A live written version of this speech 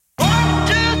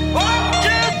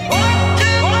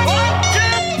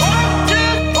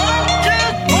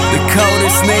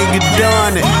nigga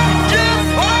done it.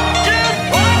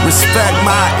 Respect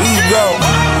my ego.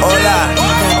 Hola,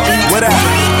 what up?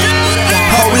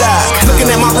 Hold up. Looking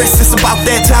at my wrist, it's about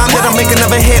that time that I make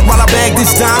another hit while I bag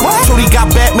this time. Shorty got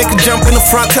back, make her jump in the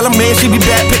front. Tell her man she be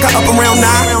back, pick her up around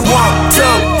 9. 1, 2,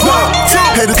 1, 2.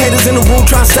 Haters in the room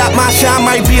trying to stop my shine.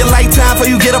 Might be a lifetime for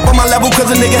you get up on my level, cause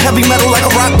a nigga heavy metal like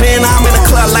a rock band. I'm in a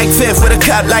club like Fifth with a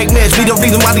cut like Mitch. Be the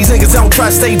reason why these niggas don't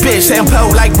trust they bitch.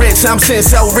 Sampo like Rich, I'm sitting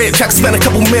so rich I can spend a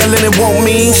couple million and it won't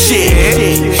mean shit.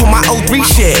 On my 03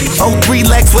 shit, 03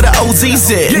 Lex with a OZ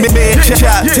zip. Man,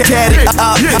 chop, tatted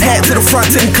up, hat to the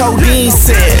front, and codeine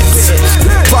sips.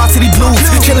 Varsity blues,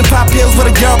 chillin' pop pills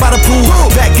with a girl by the pool.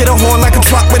 Back get a horn like a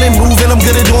truck when it move, and I'm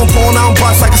good at doing porn, I don't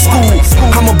bust like a school.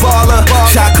 I'm a baller,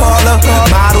 shot caller,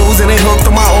 models and they hooked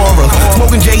on my aura.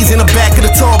 Smoking J's in the back of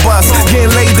the tour bus,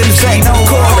 getting laid in the back of the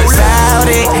chorus. About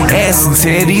it, ass and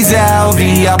titties out,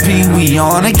 VIP, we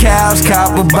on the couch,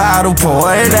 cop a bottle,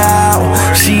 pour it out.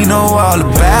 She know all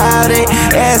about it,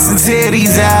 ass and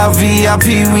titties out,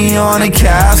 VIP, we on the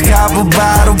couch, cop a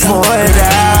bottle, pour it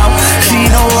out. She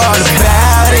know all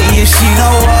about it, yeah, she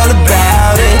know all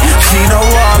about it. She know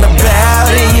all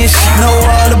about it, yeah, she know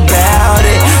all about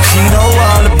it. She know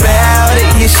all about it,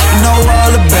 yeah, she know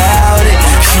all about it.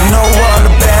 She know all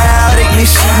about it, yeah,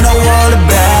 she know all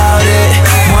about it.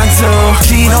 1, 2,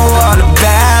 she know all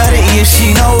about it, yeah,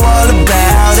 she know all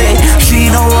about it. She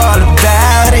know all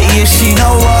about it, yeah, she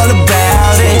know all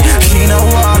about it. She know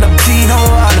all about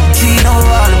it, she know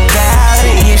all about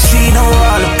it, yeah, she know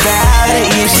all about it,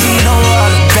 yeah, she know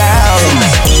all about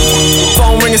it.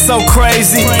 Phone ringing so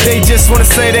crazy, they just wanna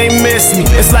say they miss me.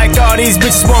 It's like all these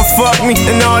bitches wanna fuck me,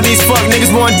 and all these fuck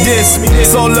niggas wanna diss me.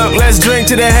 So look, let's drink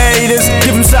to the haters,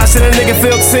 give them shots to the nigga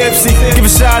feel tipsy. Give a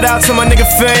shout out to my nigga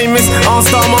famous,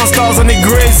 all-star monsters on the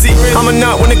grizzy. I'm a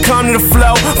nut when it come to the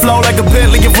flow, flow like a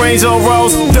Bentley of Range Rover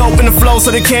Rose. Dope in the flow,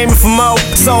 so they came in for more.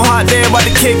 So hot, they about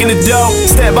to kick in the dough.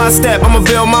 Step by step, I'ma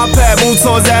build my path, move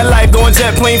towards that life, going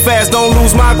jet plane fast. Don't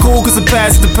lose my cool, cause the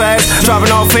past is the past.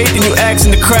 Driving off faith and you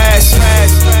asking to crash.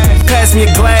 Pass me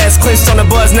a glass, clinched on the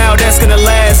buzz, now that's gonna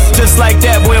last. Just like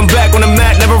that, boy, I'm back on the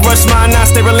mat. Never rush mine, I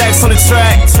stay relaxed on the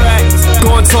track.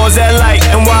 Going towards that light,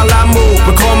 and while I move,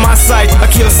 record my sight.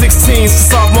 I kill 16s to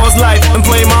sophomore's life, and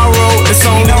play my role, it's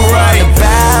only right.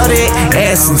 About it,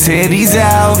 ass and titties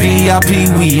out, VIP,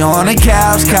 we on the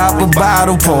couch, cop a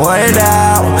bottle, pour it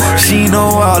out. She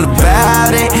know all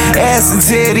about it, ass and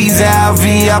titties out,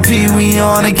 VIP, we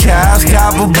on the couch,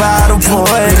 cop a bottle, pour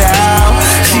it out.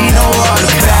 She know all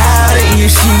about it, yeah,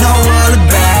 she know all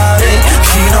about it.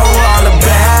 She know all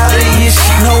about it, yeah,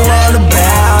 she know all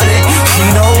about it. She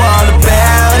know all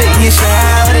about it, yeah,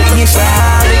 shout it, yeah,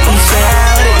 shout it, yeah,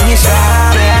 shout it, yeah,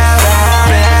 shout it.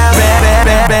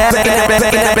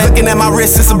 Looking at my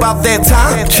wrist, it's about that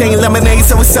time. Chain lemonade,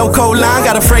 so it's so cold line.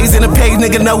 Got a phrase in the page,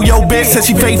 nigga know yo bitch. Said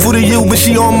she faithful to you, but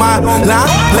she on my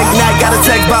line. Late night, got a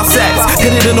text about sex.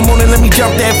 Hit it in the morning, let me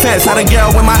jump that fence. Not a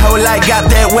girl when my whole life got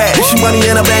that wet. She money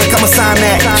in the bank, I'ma sign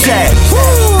that check.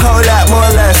 Whole lot, more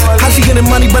or less. How she getting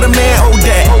money, but a man owe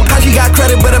that? How she got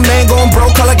credit, but a man going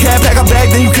broke? Call a cab, pack a bag,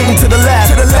 then you kick him to the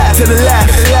left. To the left, to the left,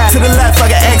 to the left.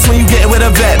 Like an X when you get with a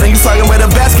vet. Then you fucking with a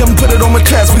vest, come put it on my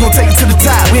chest. We gon' take it to the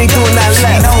top, we ain't doing that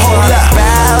left. Hold up.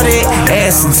 About it,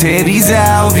 ass and titties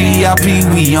out, VIP,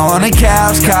 we on the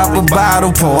couch, cop a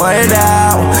bottle, pour it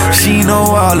out. She know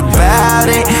all about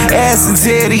it, ass and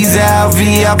titties out,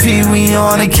 VIP, we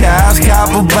on the couch,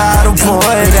 cop a bottle, pour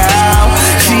it out.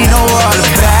 She know all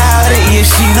about it, yeah,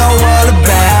 she know all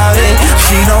about it.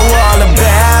 She know all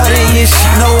about it, yeah, she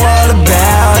know all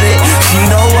about it. She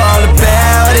know all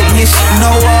about it, yeah, she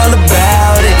know all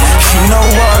about it. She know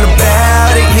all